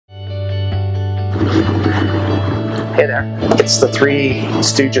Hey there, it's the Three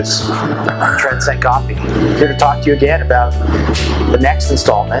Stooges, Transcend Coffee, here to talk to you again about the next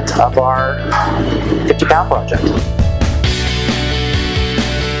installment of our 50-pound project.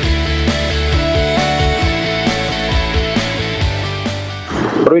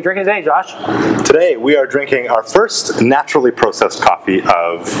 What are we drinking today, Josh? Today we are drinking our first naturally processed coffee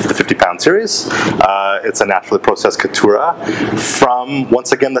of the 50-pound series. It's a naturally processed Caturra from,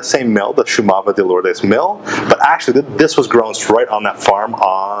 once again, the same mill, the Sumava de Lourdes mill, but actually this was grown right on that farm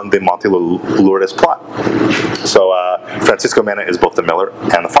on the Monte Lourdes plot. So Francisco Mena is both the miller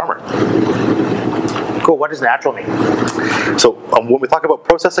and the farmer. Cool, what does natural mean? So when we talk about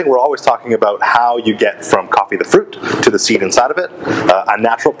processing, we're always talking about how you get from coffee the fruit to the seed inside of it. A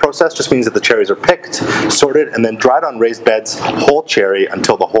natural process just means that the cherries are picked, sorted, and then dried on raised beds, whole cherry,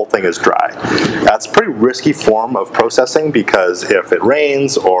 until the whole thing is dry. That's a pretty risky form of processing because if it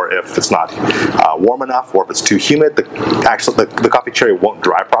rains, or if it's not warm enough, or if it's too humid, the coffee cherry won't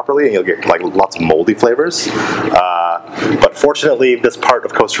dry properly, and you'll get like lots of moldy flavors. But fortunately, this part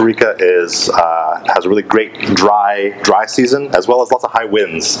of Costa Rica has a really great dry season, as well as lots of high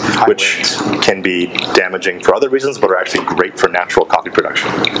winds, which can be damaging for other reasons, but are actually great for natural coffee production.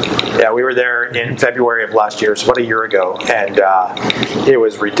 Yeah, we were there in February of last year, so about a year ago, and it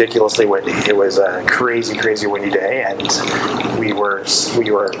was ridiculously windy. It was a crazy, crazy windy day, and we were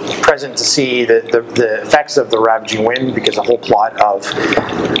present to see the effects of the ravaging wind, because the whole plot of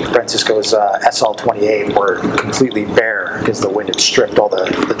Francisco's SL28 were completely bare because the wind had stripped all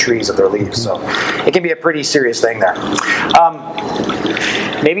the trees of their leaves. So it can be a pretty serious thing there.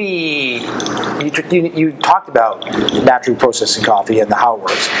 Maybe you talked about naturally processing coffee and how it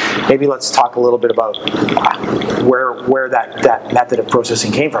works. Maybe let's talk a little bit about where that method of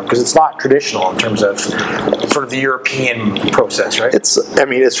processing came from, because it's not traditional in terms of sort of the European process, right? It's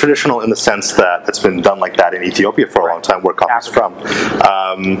traditional in the sense that it's been done like that in Ethiopia for a long time, where coffee's from.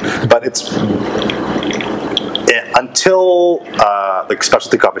 But it's until like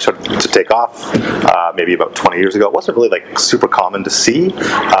specialty coffee started to take off, maybe about 20 years ago, it wasn't really like super common to see.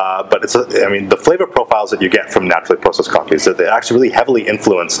 But the flavor profiles that you get from naturally processed coffees, they're actually really heavily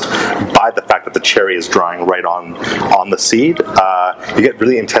influenced by the fact that the cherry is drying right on the seed. You get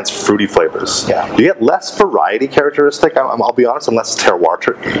really intense fruity flavors. Yeah. You get less variety characteristic, I'll be honest, and less terroir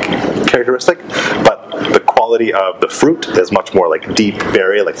characteristic, but the quality of the fruit is much more like deep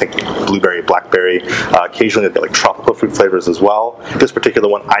berry, like think blueberry, blackberry. Occasionally you get like tropical fruit flavors as well. This particular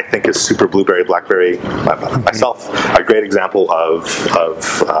one I think is super blueberry, blackberry myself. A great example of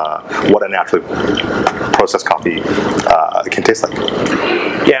what a naturally processed coffee can taste like.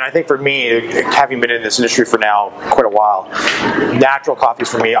 Yeah, and I think for me, having been in this industry for now quite a while, natural coffees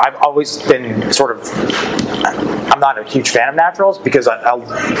for me, I've always been I'm not a huge fan of naturals, because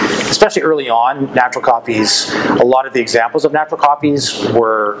especially early on, natural coffees, a lot of the examples of natural coffees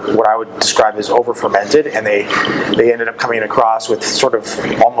were what I would describe as over-fermented, and they ended up coming across with sort of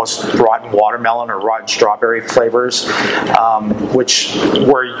almost rotten watermelon or rotten strawberry flavors, which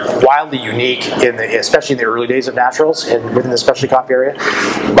were wildly unique, especially in the early days of naturals within the specialty coffee area,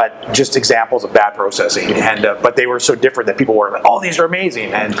 but just examples of bad processing. And but they were so different that people were like, "Oh, these are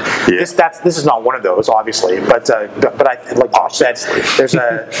amazing!" And this is not one of those, obviously, but I, like Josh said,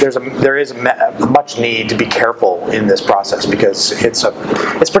 there is a much need to be careful in this process, because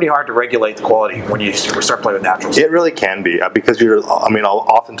it's pretty hard to regulate the quality when you start playing with naturals. It really can be, because you're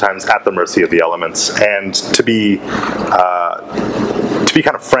oftentimes at the mercy of the elements, and to be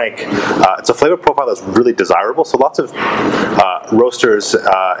kind of frank, it's a flavor profile that's really desirable. So lots of roasters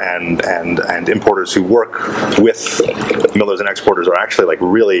and importers who work with millers and exporters are actually like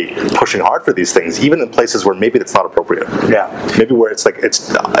really pushing hard for these things, even in places where maybe it's not appropriate. Yeah. Maybe where it's like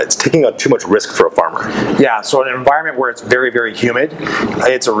it's taking on too much risk for a farmer. Yeah. So in an environment where it's very, very humid,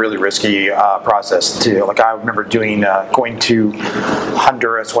 it's a really risky process too. Like I remember going to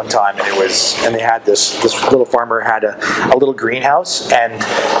Honduras one time, and they had this little farmer had a little greenhouse, and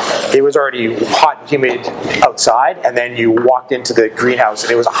it was already hot and humid outside, and then you walked into the greenhouse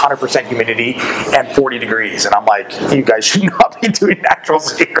and it was 100% humidity and 40 degrees, and I'm like, you guys should not be doing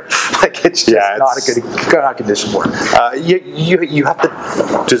naturals here. Like it's just not a good condition for it. You have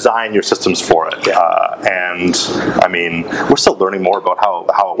to design your systems for it. Yeah. And I mean, we're still learning more about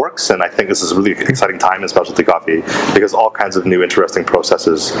how it works, and I think this is a really exciting time in specialty coffee because all kinds of new interesting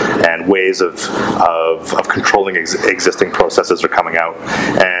processes and ways of controlling existing processes are coming out.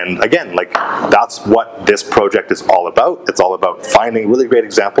 And again, like, that's what this project is all about. It's all about finding really great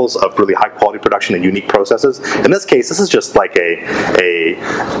examples of really high quality production and unique processes. In this case, this is just like a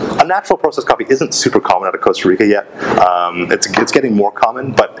natural process coffee isn't super common out of Costa Rica yet. It's getting more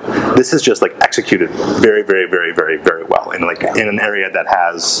common, but this is just like executed very, very, very, very, very well in an area that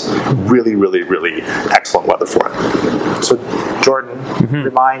has really, really, really excellent weather for it. So, Jordan,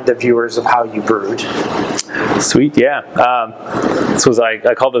 remind the viewers of how you brewed. Sweet, yeah.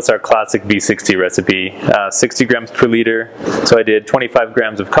 I call this our classic V60 recipe. 60 grams per liter. So I did 25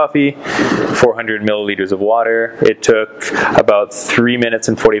 grams of coffee, 400 milliliters of water. It took about 3 minutes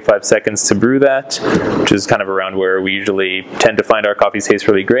and 45 seconds to brew that, which is kind of around where we usually tend to find our coffees taste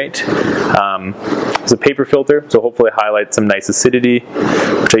really great. It's a paper filter, so hopefully highlight some nice acidity,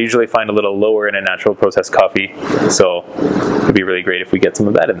 which I usually find a little lower in a natural processed coffee. So it'd be really great if we get some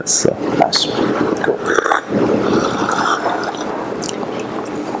of that in this. So. Nice. Cool.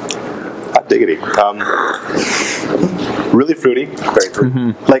 Hot diggity. Really fruity, very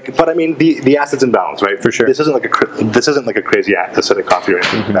fruity. But I mean, the acid's in balance, right? For sure. This isn't like a crazy acidic coffee or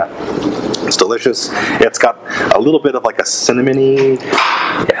anything like that. It's delicious. It's got a little bit of like a cinnamony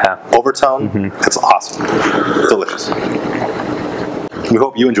overtone. It's awesome. Delicious. We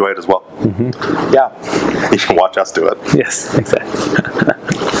hope you enjoy it as well. Yeah. You can watch us do it. Yes, exactly.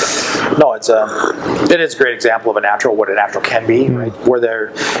 No, it is a great example of what a natural can be, right?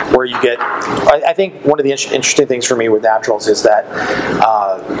 Where you get. I think one of the interesting things for me with naturals is that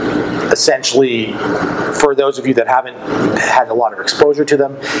essentially, for those of you that haven't had a lot of exposure to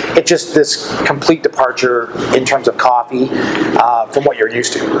them, it's just this complete departure in terms of coffee from what you're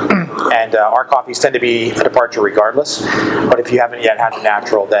used to. And our coffees tend to be a departure regardless. But if you haven't yet had a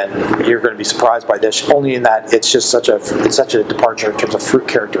natural, then you're going to be surprised by this. Only in that it's just such a departure in terms of fruit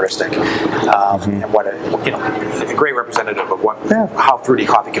characteristic. And what a great representative of how fruity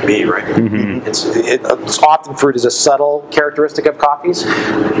coffee can be, right? It's often fruit is a subtle characteristic of coffees.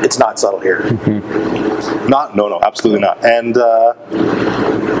 It's not subtle here. No, absolutely not. And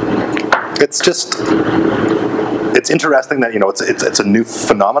it's interesting that it's a new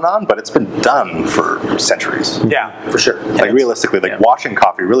phenomenon, but it's been done for centuries. Yeah, for sure. Like realistically, washing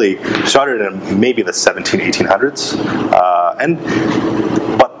coffee really started in maybe the 1800s,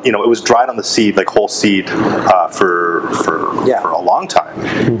 but it was dried on the seed, like whole seed, for a long time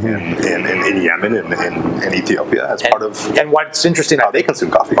in Yemen and in Ethiopia as part of. And what's interesting, how they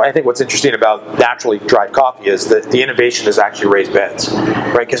consume coffee. I think what's interesting about naturally dried coffee is that the innovation is actually raised beds,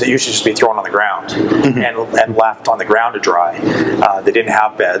 right? Because it used to just be thrown on the ground and left on the ground to dry. They didn't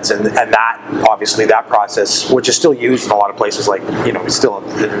have beds, and that obviously that process, which is still used in a lot of places, like still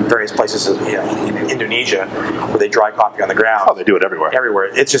in various places, in Indonesia, where they dry coffee on the ground. Oh, they do it everywhere. Everywhere.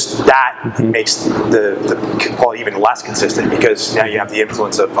 It's just that makes the quality even less consistent because now you have the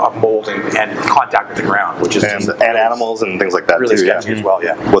influence of mold and contact with the ground, which is and animals and things like that really too. Sketchy as well.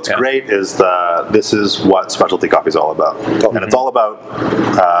 Yeah. What's great is this is what specialty coffee is all about, and it's all about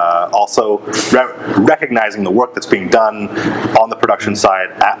also recognizing the work that's being done on the production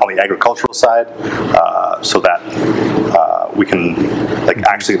side, on the agricultural side, so that we can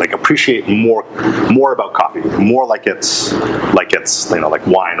actually appreciate more about coffee, more like it's like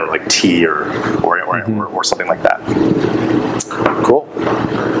wine or like tea or something like that. Cool.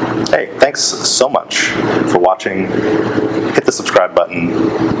 Hey, thanks so much for watching. Hit the subscribe button.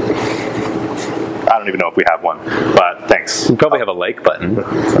 I don't even know if we have one, but thanks. We probably have a like button.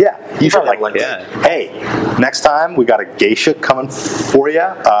 Yeah, you should like it. Yeah. Hey, next time we got a geisha coming for you.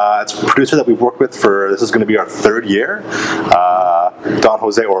 It's a producer that we've worked with this is going to be our 3rd year. Don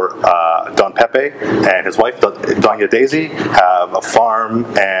Jose or Don Pepe and his wife Doña Daisy have a farm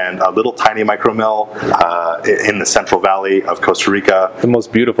and a little tiny micro mill in the Central Valley of Costa Rica. The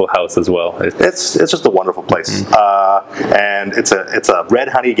most beautiful house as well. It's just a wonderful place, and it's a red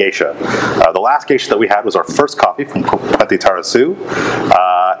honey geisha. The last geisha that we had was our first coffee from Puente Tarasu,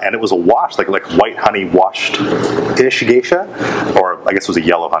 and it was a wash, like white honey washed-ish geisha, or I guess it was a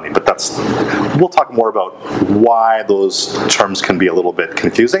yellow honey, but we'll talk more about why those terms can be a little bit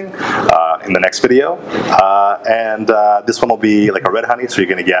confusing in the next video. And this one will be like a red honey, so you're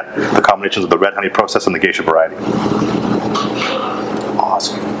going to get the combinations of the red honey process and the geisha variety.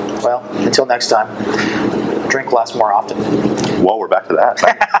 Awesome. Well, until next time, drink less more often. Well, we're back to that.